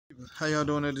How y'all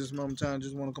doing at this moment in time?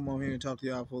 Just want to come on here and talk to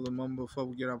y'all for a little moment before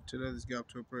we get out today. Let's get out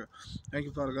to a prayer. Thank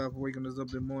you, Father God, for waking us up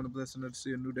this morning, blessing us to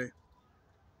see a new day.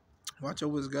 Watch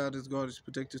over us, God, as God is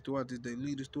protect us throughout this day.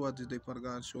 Lead us throughout this day, Father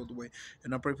God, show the way.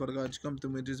 And I pray, Father God, you come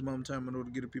through me at this moment in time in order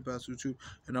to get the people out with you.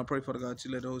 And I pray, Father God,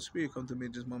 you let the Holy Spirit come through me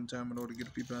at this moment in time in order to get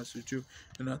the people out with you.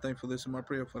 And I thank for this in my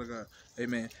prayer, Father God.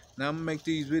 Amen. Now I'm gonna make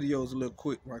these videos a little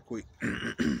quick, right quick.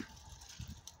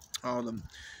 All of them.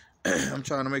 I'm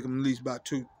trying to make them at least about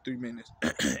 2-3 minutes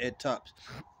at tops.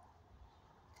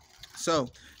 So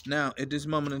now at this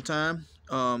moment in time,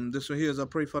 this one here is I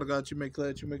pray, Father God, you make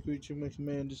glad, you make reach, you make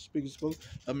command, just speak and spoke.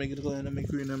 I make it glad, I make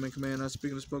create, I make command, I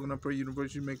speak and spoke, and I pray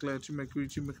universe, you make glad, you make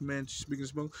reach, you make command, you speak and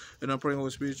spoke. And I pray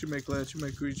Holy Spirit, you make glad, you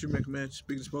make create, you make command, you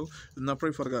speak and spoke. And I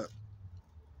pray, Father God.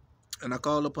 And I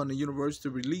call upon the universe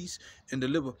to release and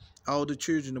deliver all the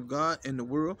children of God in the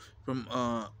world from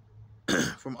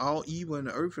from all evil in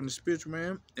the earth, and the spiritual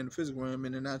realm, and the physical realm,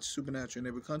 and the natural, supernatural, in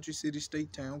every country, city,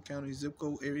 state, town, county, zip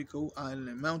code, area code, island,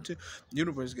 and mountain,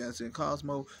 universe, galaxy, and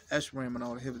cosmos, astral realm, and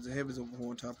all the heavens and heavens over the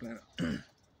whole entire planet.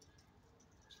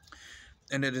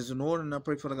 And it is an order, and I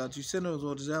pray, Father God, you send those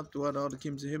orders out throughout all the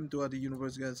kingdoms of heaven, throughout the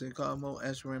universe, galaxy, and cosmos,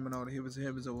 astral realm, and all the heavens and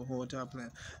heavens over the whole entire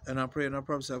planet. And I pray and I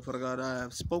prophesy, Father God, I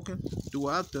have spoken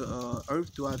throughout the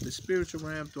earth, throughout the spiritual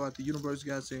realm, throughout the universe,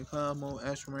 galaxy, and cosmos,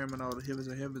 astral realm, and all the heavens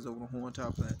and heavens over the whole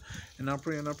entire planet. And I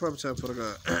pray and I prophesy, Father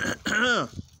God.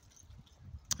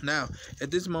 Now, at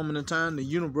this moment in time, the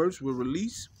universe will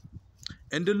release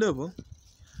and deliver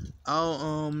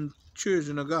our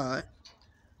children of God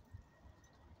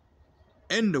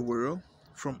in the world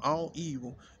from all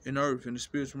evil in the earth, in the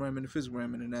spiritual realm, in the physical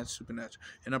realm, and in that supernatural.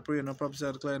 And I pray and I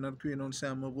prophesy, declare, and I decree on the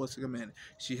sound of my voice of command.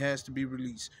 She has to be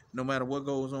released. No matter what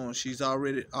goes on, she's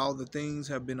already, all the things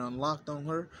have been unlocked on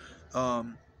her.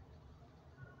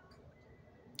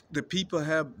 The people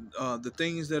have, the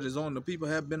things that is on the people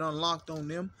have been unlocked on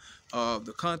them.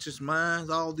 The conscious minds,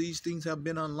 all these things have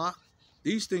been unlocked.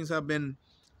 These things have been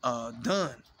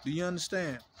done. Do you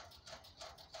understand?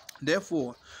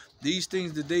 Therefore, these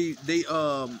things that they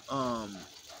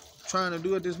trying to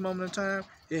do at this moment in time,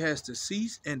 it has to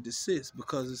cease and desist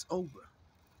because it's over.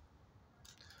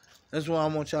 That's what I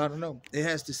want y'all to know. It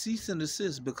has to cease and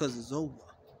desist because it's over.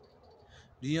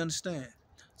 Do you understand?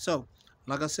 So,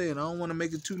 like I said, I don't want to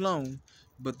make it too long,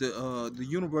 but the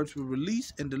universe will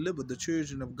release and deliver the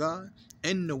children of God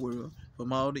in the world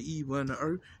from all the evil in the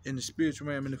earth, in the spiritual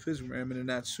realm, in the physical realm, and in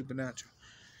that supernatural.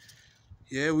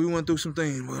 Yeah, we went through some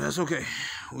things, but that's okay.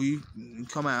 We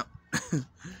come out.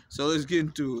 So let's get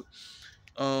into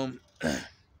it.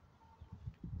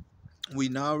 We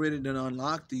now ready to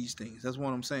unlock these things. That's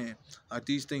what I'm saying. Like,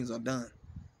 these things are done.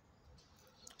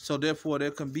 So therefore,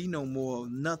 there can be no more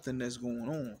of nothing that's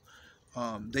going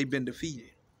on. They've been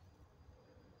defeated.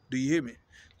 Do you hear me?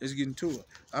 Let's get into it.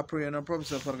 I pray and I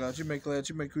prophesy, Father God, you make glad,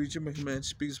 you make create, you make command,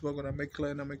 speak and spoken, I make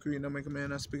glad, I make create, I make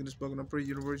command, I speak and spoken, I pray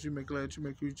universe, you make glad, you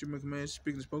make create, you make command,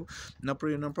 speak and spoken, and I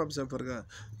pray and I prophesy, Father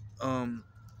God.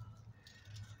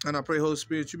 And I pray, Holy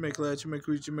Spirit, you make glad, you make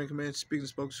create, you make command, speak and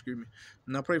spoke, excuse me.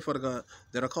 And I pray, Father God,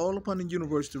 that I call upon the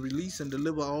universe to release and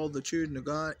deliver all the children of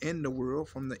God in the world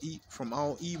from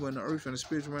all evil in the earth, and the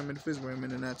spiritual realm, and the physical realm,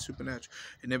 and the natural supernatural.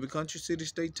 In every country, city,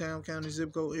 state, town, county,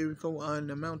 zip code, area code, island,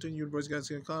 and mountain, universe,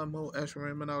 galaxy, and cosmos, astral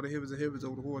realm, and all the heavens and heavens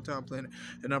over the whole entire planet.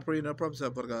 And I pray and I prophesy,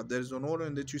 Father God, that is an order,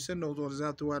 and that you send those orders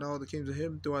out throughout all the kingdoms of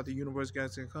heaven, throughout the universe,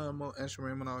 galaxy, and cosmos, astral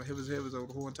realm, and all the heavens and heavens over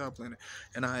the whole entire planet.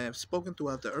 And I have spoken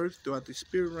throughout the earth, throughout the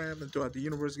spirit realm, and throughout the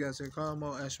universe, galaxy, and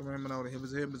cosmos, astral realm, and all the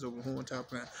heavens and heavens over the whole entire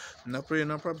planet. And I pray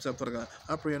and I prophesy, Father God.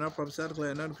 I pray and I prophesy,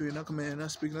 declare, and I decree, and I command, and I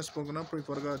speak, and I spoke, and I pray,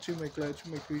 Father God, you make glad,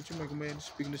 you make create, you make command, you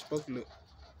speak, and spoke, look.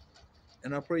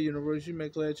 And I pray, universe, you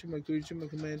make glad, you make create, you make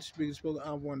command, you speak, and spoke.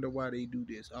 I wonder why they do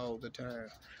this all the time.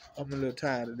 I'm a little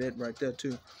tired of that right there,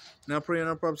 too. And I pray and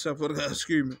I prophesy, Father God,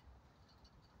 excuse me,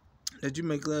 that you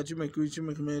make glad, you make create, you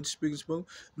make command, you speak, and spoke.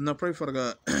 And I pray, Father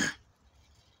God,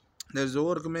 there's the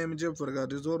order, commandment, judgment, Father God.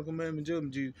 There's order, commandment,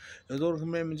 judgment, Jesus. There's order,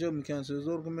 commandment, judgment, counsel. There's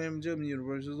order, commandment, judgment,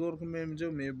 universe. There's order, commandment,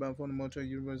 judgment, everybody from the multi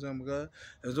universe, I'm God.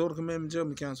 There's order, commandment,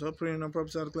 judgment, counsel. I pray and I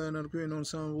prophesy, declare, and I decree on the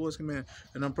sound of voice command.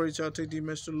 And I pray that y'all take these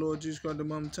messages to the Lord Jesus Christ at the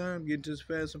moment of time. Get into this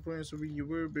fast and praying, so read your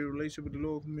word, be a relationship with the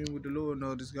Lord, commune with the Lord.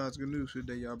 No, this God's good news for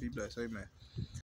today. Y'all be blessed. Amen.